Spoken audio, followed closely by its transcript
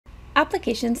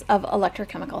Applications of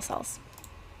electrochemical cells.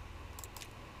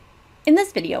 In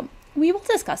this video, we will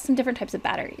discuss some different types of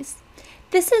batteries.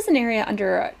 This is an area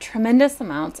under tremendous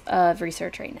amounts of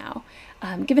research right now,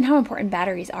 given how important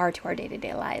batteries are to our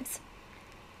day-to-day lives.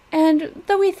 And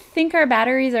though we think our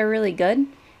batteries are really good,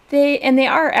 they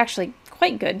are actually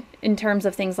quite good in terms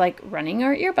of things like running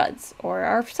our earbuds or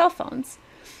our cell phones.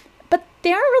 But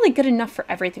they aren't really good enough for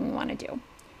everything we want to do.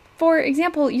 For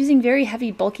example, using very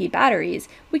heavy, bulky batteries,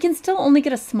 we can still only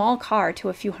get a small car to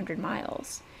a few hundred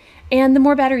miles. And the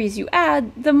more batteries you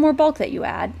add, the more bulk that you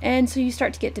add, and so you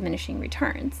start to get diminishing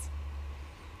returns.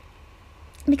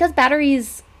 Because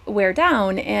batteries wear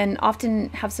down and often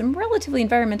have some relatively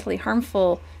environmentally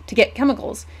harmful to get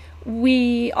chemicals,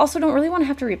 we also don't really want to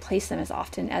have to replace them as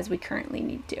often as we currently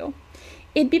need to.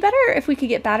 It'd be better if we could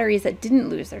get batteries that didn't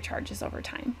lose their charges over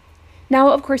time.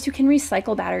 Now, of course, you can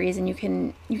recycle batteries and you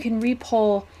can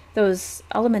repull those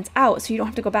elements out so you don't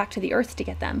have to go back to the earth to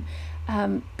get them.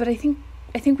 But I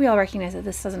think we all recognize that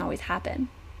this doesn't always happen.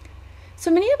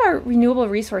 So many of our renewable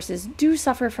resources do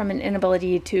suffer from an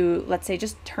inability to, let's say,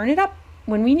 just turn it up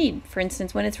when we need. For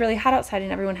instance, when it's really hot outside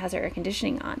and everyone has their air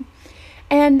conditioning on.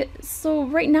 And so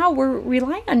right now we're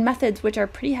relying on methods which are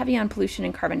pretty heavy on pollution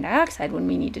and carbon dioxide when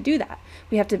we need to do that.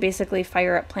 We have to basically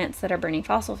fire up plants that are burning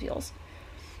fossil fuels.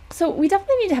 So we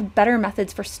definitely need to have better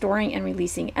methods for storing and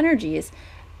releasing energies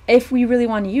if we really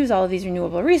want to use all of these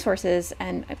renewable resources,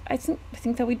 and I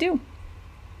think that we do.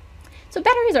 So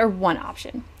batteries are one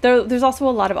option. There's also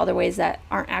a lot of other ways that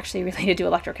aren't actually related to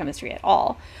electrochemistry at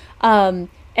all.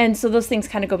 And so those things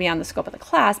kind of go beyond the scope of the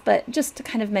class, but just to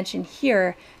kind of mention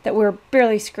here that we're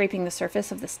barely scraping the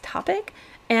surface of this topic,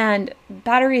 and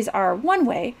batteries are one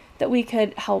way that we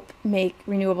could help make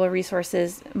renewable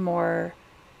resources more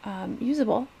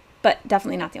usable, but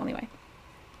definitely not the only way.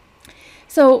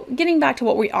 So getting back to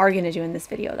what we are going to do in this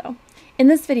video though. In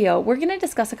this video, we're going to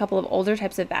discuss a couple of older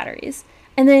types of batteries,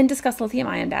 and then discuss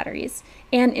lithium-ion batteries,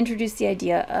 and introduce the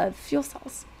idea of fuel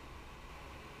cells.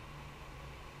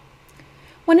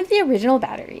 One of the original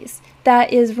batteries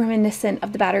that is reminiscent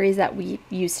of the batteries that we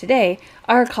use today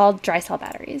are called dry cell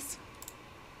batteries.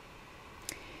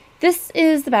 This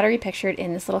is the battery pictured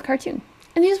in this little cartoon,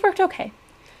 and these worked okay.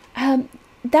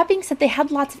 That being said, they had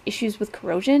lots of issues with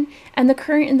corrosion, and the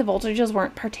current and the voltages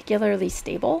weren't particularly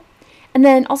stable. And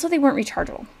then also they weren't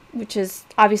rechargeable, which is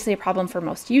obviously a problem for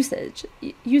most uses.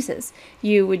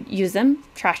 You would use them,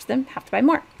 trash them, have to buy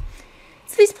more.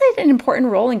 So these played an important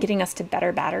role in getting us to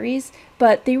better batteries,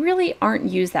 but they really aren't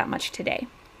used that much today.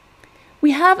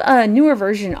 We have a newer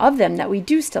version of them that we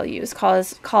do still use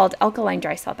called alkaline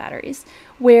dry cell batteries,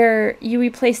 where you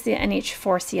replace the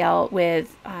NH4Cl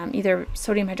with either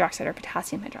sodium hydroxide or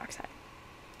potassium hydroxide.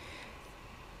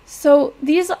 So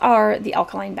these are the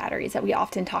alkaline batteries that we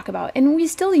often talk about, and we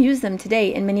still use them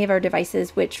today in many of our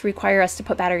devices which require us to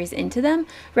put batteries into them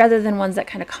rather than ones that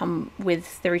kind of come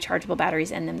with the rechargeable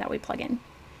batteries in them that we plug in.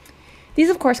 These,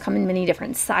 of course, come in many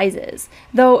different sizes,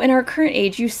 though in our current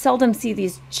age, you seldom see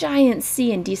these giant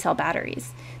C and D cell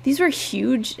batteries. These were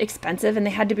huge, expensive, and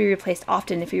they had to be replaced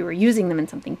often if you were using them in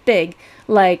something big,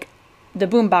 like the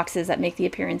boom boxes that make the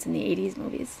appearance in the 80s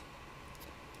movies.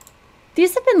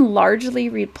 These have been largely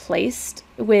replaced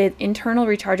with internal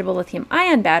rechargeable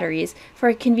lithium-ion batteries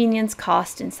for convenience,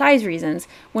 cost, and size reasons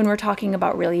when we're talking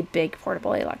about really big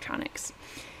portable electronics.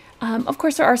 Of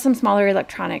course, there are some smaller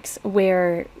electronics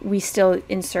where we still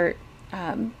insert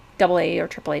AA or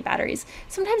AAA batteries.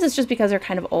 Sometimes it's just because they're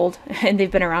kind of old and they've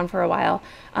been around for a while,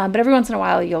 but every once in a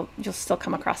while you'll still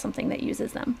come across something that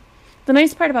uses them. The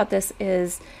nice part about this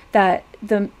is that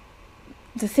the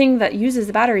thing that uses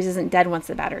the batteries isn't dead once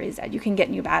the battery is dead. You can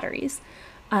get new batteries.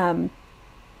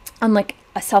 Unlike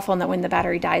a cell phone that when the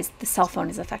battery dies, the cell phone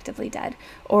is effectively dead.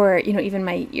 Or, even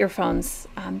my earphones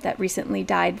that recently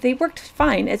died, they worked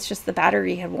fine. It's just the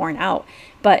battery had worn out.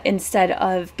 But instead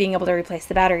of being able to replace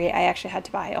the battery, I actually had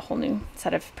to buy a whole new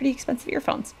set of pretty expensive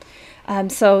earphones.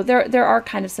 So there are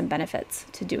kind of some benefits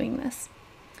to doing this.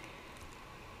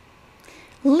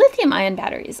 Lithium-ion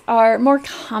batteries are more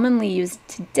commonly used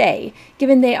today,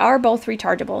 given they are both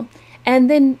rechargeable,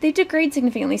 and then they degrade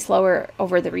significantly slower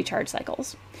over the recharge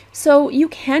cycles. So you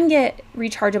can get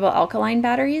rechargeable alkaline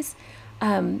batteries,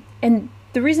 and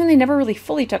the reason they never really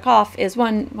fully took off is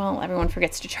one, well, everyone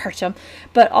forgets to charge them,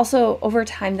 but also over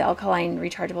time the alkaline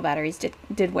rechargeable batteries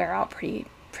did wear out pretty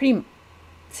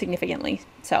significantly.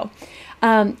 So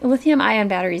lithium-ion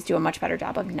batteries do a much better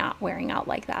job of not wearing out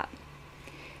like that.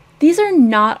 These are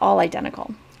not all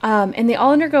identical. And they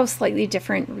all undergo slightly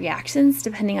different reactions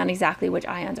depending on exactly which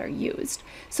ions are used.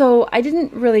 So I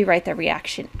didn't really write the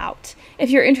reaction out. If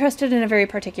you're interested in a very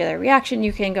particular reaction,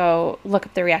 you can go look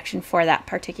up the reaction for that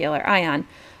particular ion.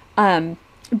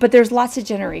 But there's lots of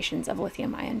generations of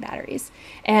lithium-ion batteries.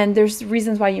 And there's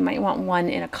reasons why you might want one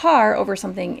in a car over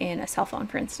something in a cell phone,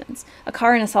 for instance. A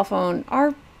car and a cell phone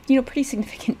are, pretty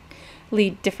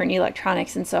significantly different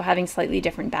electronics, and so having slightly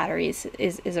different batteries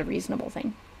is a reasonable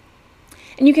thing.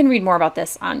 And you can read more about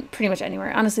this on pretty much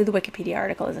anywhere. Honestly, the Wikipedia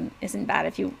article isn't bad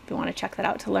if you want to check that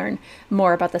out to learn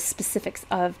more about the specifics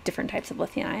of different types of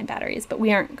lithium-ion batteries, but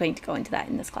we aren't going to go into that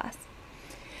in this class.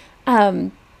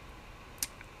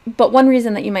 But one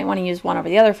reason that you might want to use one over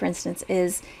the other, for instance,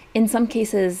 is in some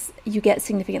cases you get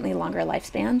significantly longer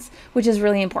lifespans, which is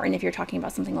really important if you're talking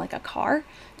about something like a car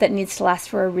that needs to last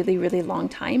for a really, really long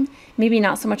time. Maybe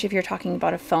not so much if you're talking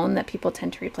about a phone that people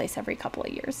tend to replace every couple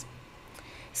of years.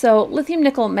 So lithium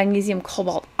nickel magnesium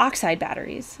cobalt oxide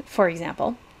batteries, for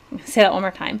example, I'm going to say that one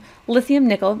more time, lithium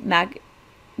nickel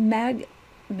manganese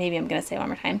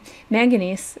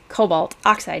cobalt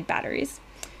oxide batteries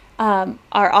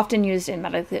are often used in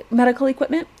medical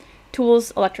equipment,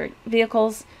 tools, electric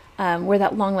vehicles, where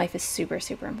that long life is super,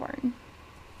 super important.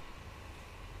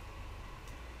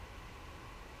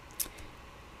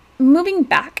 Moving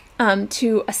back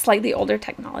to a slightly older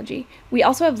technology, we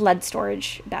also have lead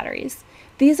storage batteries.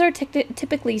 These are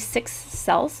typically 6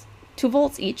 cells, 2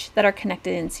 volts each, that are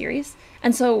connected in series,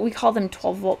 and so we call them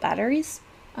 12-volt batteries.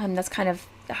 That's kind of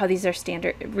how these are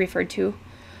referred to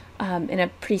in a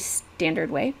pretty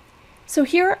standard way. So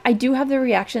here I do have the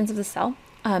reactions of the cell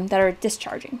that are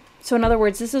discharging. So in other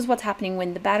words, this is what's happening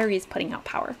when the battery is putting out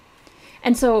power.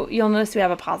 And so you'll notice we have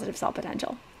a positive cell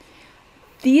potential.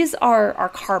 These are our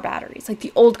car batteries, like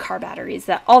the old car batteries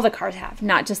that all the cars have,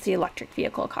 not just the electric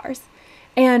vehicle cars.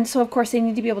 And so, of course, they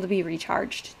need to be able to be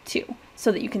recharged too,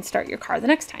 so that you can start your car the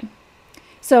next time.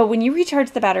 So when you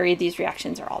recharge the battery, these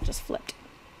reactions are all just flipped.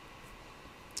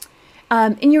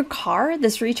 In your car,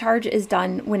 this recharge is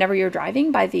done whenever you're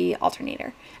driving by the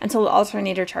alternator. And so the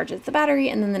alternator charges the battery,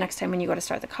 and then the next time when you go to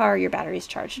start the car, your battery's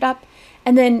charged up.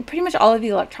 And then pretty much all of the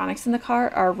electronics in the car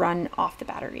are run off the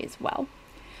battery as well.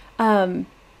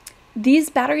 These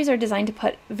batteries are designed to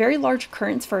put very large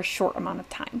currents for a short amount of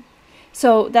time.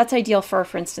 So that's ideal for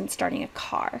instance, starting a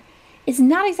car. It's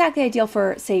not exactly ideal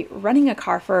for, say, running a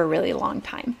car for a really long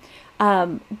time.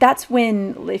 That's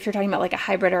when, if you're talking about like a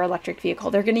hybrid or electric vehicle,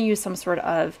 they're going to use some sort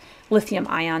of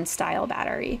lithium-ion style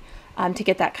battery to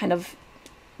get that kind of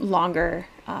longer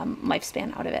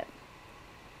lifespan out of it.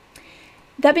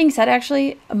 That being said,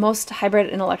 actually, most hybrid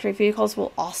and electric vehicles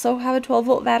will also have a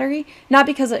 12-volt battery, not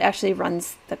because it actually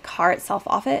runs the car itself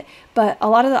off it, but a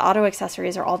lot of the auto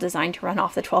accessories are all designed to run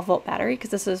off the 12-volt battery because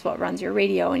this is what runs your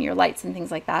radio and your lights and things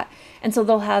like that. And so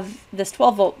they'll have this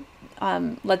 12-volt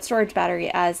lead storage battery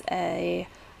as a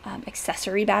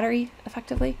accessory battery,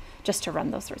 effectively, just to run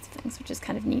those sorts of things, which is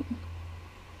kind of neat.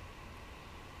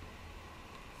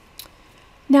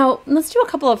 Now, let's do a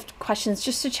couple of questions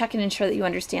just to check and ensure that you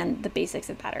understand the basics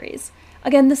of batteries.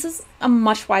 Again, this is a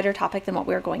much wider topic than what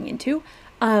we're going into,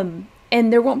 and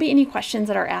there won't be any questions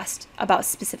that are asked about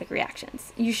specific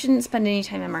reactions. You shouldn't spend any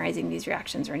time memorizing these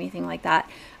reactions or anything like that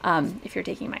if you're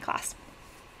taking my class.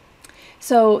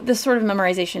 So this sort of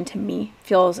memorization to me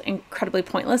feels incredibly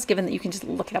pointless given that you can just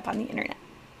look it up on the internet.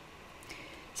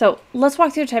 So let's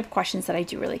walk through the type of questions that I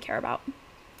do really care about.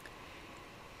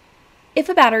 If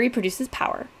a battery produces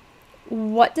power,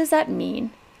 what does that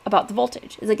mean about the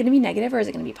voltage? Is it going to be negative or is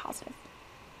it going to be positive?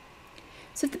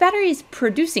 So if the battery is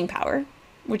producing power,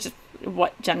 which is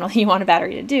what generally you want a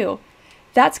battery to do,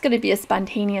 that's going to be a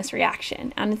spontaneous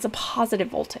reaction and it's a positive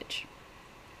voltage.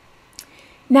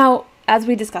 Now, as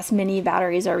we discussed, many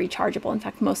batteries are rechargeable. In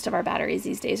fact, most of our batteries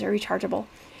these days are rechargeable.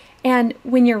 And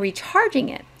when you're recharging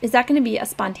it, is that going to be a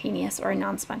spontaneous or a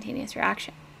non-spontaneous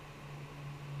reaction?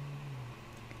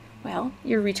 Well,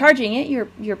 you're recharging it,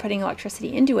 you're putting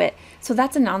electricity into it, so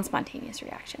that's a non-spontaneous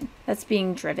reaction. That's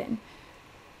being driven.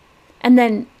 And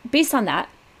then, based on that,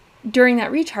 during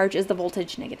that recharge, is the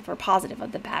voltage negative or positive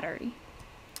of the battery?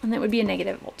 And that would be a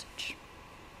negative voltage.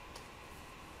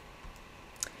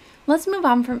 Let's move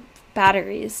on from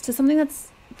batteries to something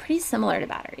that's pretty similar to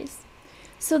batteries.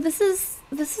 So this is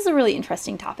a really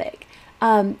interesting topic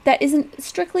that isn't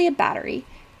strictly a battery,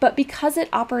 but because it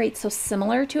operates so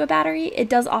similar to a battery, it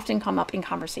does often come up in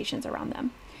conversations around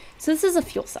them. So this is a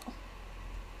fuel cell.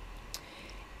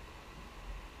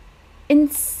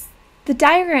 The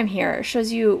diagram here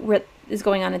shows you what is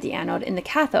going on at the anode and the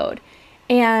cathode,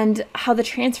 and how the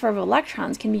transfer of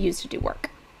electrons can be used to do work.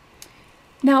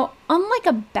 Now, unlike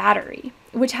a battery,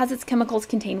 which has its chemicals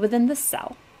contained within the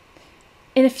cell,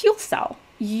 In a fuel cell,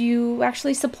 you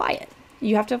actually supply it.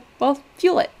 You have to, well,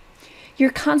 fuel it.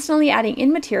 You're constantly adding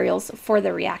in materials for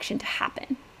the reaction to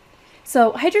happen.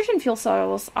 So hydrogen fuel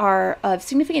cells are of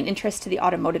significant interest to the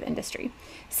automotive industry,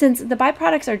 since the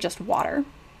byproducts are just water.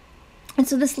 And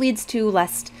so this leads to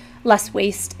less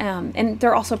waste, and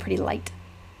they're also pretty light.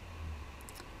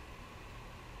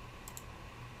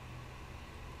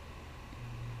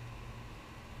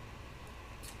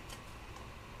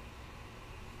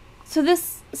 So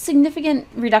this significant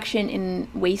reduction in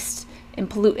waste and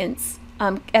pollutants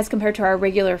as compared to our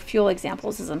regular fuel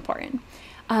examples is important.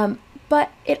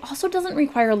 But it also doesn't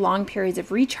require long periods of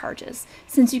recharges,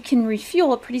 since you can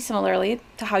refuel pretty similarly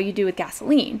to how you do with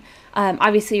gasoline.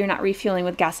 Obviously, you're not refueling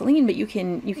with gasoline, but you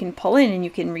can pull in and you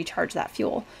can recharge that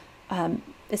fuel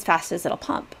as fast as it'll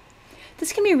pump.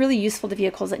 This can be really useful to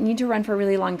vehicles that need to run for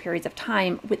really long periods of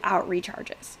time without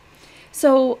recharges.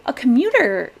 So a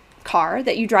commuter car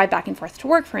that you drive back and forth to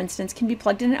work, for instance, can be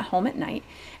plugged in at home at night,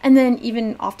 and then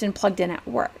even often plugged in at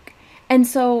work. And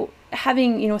so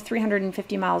having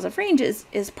 350 miles of range is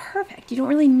perfect. You don't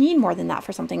really need more than that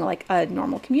for something like a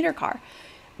normal commuter car.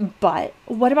 But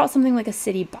what about something like a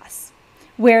city bus,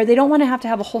 where they don't want to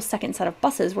have a whole second set of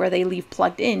buses where they leave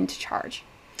plugged in to charge?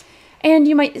 And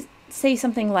you might say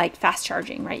something like fast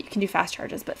charging, right? You can do fast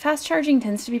charges, but fast charging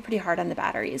tends to be pretty hard on the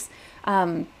batteries.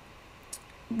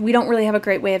 We don't really have a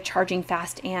great way of charging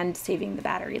fast and saving the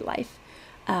battery life.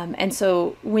 And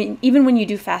so even when you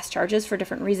do fast charges for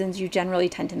different reasons, you generally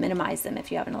tend to minimize them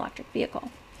if you have an electric vehicle.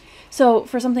 So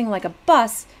for something like a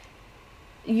bus,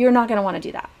 you're not going to want to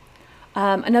do that.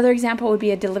 Another example would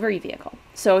be a delivery vehicle.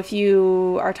 So if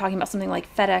you are talking about something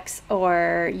like FedEx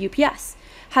or UPS,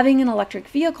 having an electric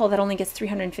vehicle that only gets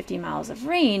 350 miles of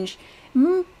range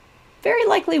very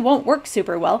likely won't work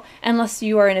super well unless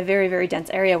you are in a very, very dense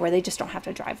area where they just don't have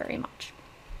to drive very much.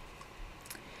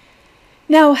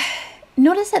 Now,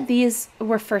 notice that these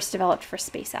were first developed for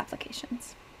space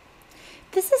applications.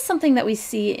 This is something that we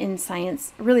see in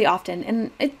science really often, and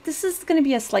this is going to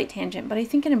be a slight tangent, but I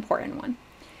think an important one.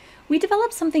 We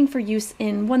develop something for use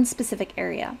in one specific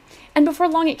area, and before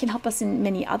long it can help us in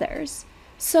many others.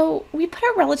 So we put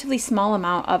a relatively small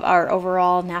amount of our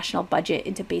overall national budget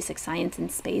into basic science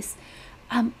and space,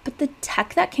 but the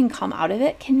tech that can come out of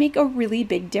it can make a really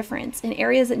big difference in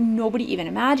areas that nobody even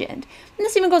imagined. And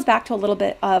this even goes back to a little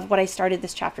bit of what I started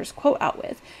this chapter's quote out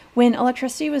with. When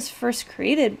electricity was first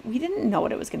created, we didn't know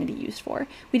what it was going to be used for.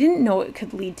 We didn't know it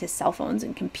could lead to cell phones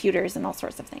and computers and all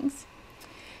sorts of things.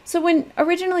 So when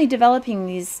originally developing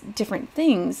these different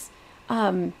things,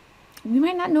 we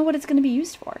might not know what it's going to be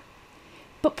used for.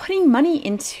 But putting money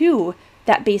into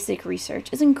that basic research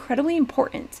is incredibly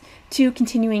important to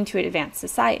continuing to advance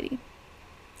society.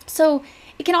 So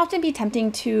it can often be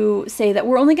tempting to say that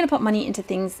we're only going to put money into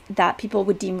things that people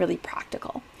would deem really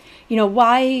practical.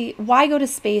 Why go to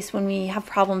space when we have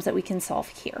problems that we can solve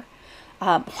here?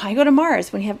 Why go to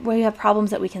Mars when we have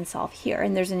problems that we can solve here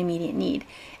and there's an immediate need?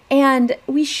 And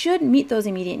we should meet those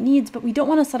immediate needs, but we don't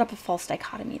want to set up a false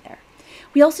dichotomy there.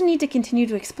 We also need to continue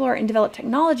to explore and develop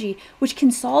technology which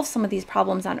can solve some of these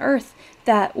problems on Earth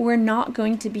that we're not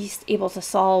going to be able to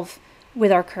solve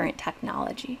with our current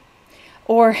technology.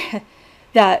 Or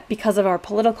that because of our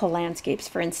political landscapes,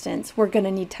 for instance, we're going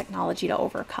to need technology to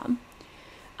overcome.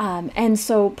 And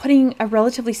so putting a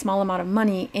relatively small amount of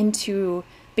money into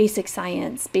basic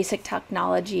science, basic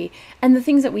technology, and the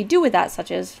things that we do with that,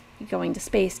 such as going to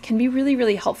space, can be really,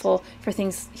 really helpful for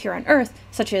things here on Earth,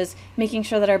 such as making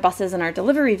sure that our buses and our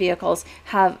delivery vehicles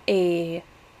have a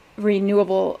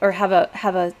renewable or have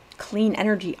a clean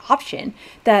energy option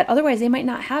that otherwise they might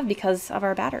not have because of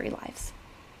our battery lives.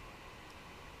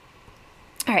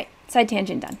 All right, side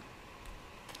tangent done.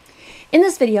 In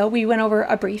this video, we went over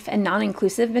a brief and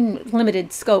non-inclusive and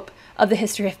limited scope of the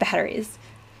history of batteries.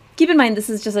 Keep in mind, this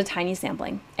is just a tiny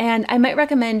sampling, and I might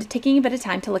recommend taking a bit of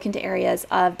time to look into areas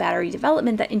of battery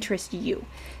development that interest you.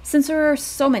 Since there are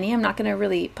so many, I'm not going to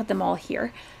really put them all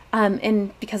here.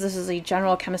 And because this is a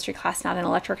general chemistry class, not an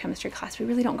electrochemistry class, we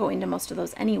really don't go into most of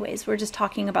those anyways. We're just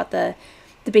talking about the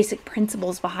basic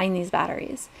principles behind these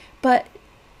batteries. But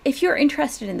if you're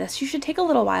interested in this, you should take a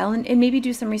little while and maybe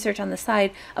do some research on the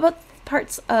side about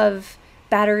parts of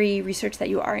battery research that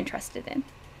you are interested in.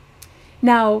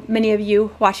 Now, many of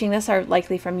you watching this are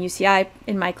likely from UCI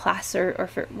in my class or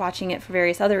for watching it for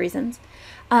various other reasons.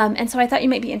 And so I thought you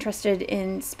might be interested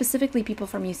in specifically people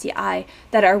from UCI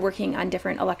that are working on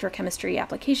different electrochemistry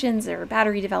applications or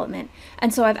battery development.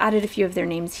 And so I've added a few of their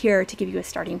names here to give you a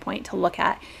starting point to look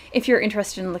at if you're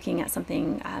interested in looking at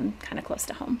something kind of close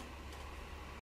to home.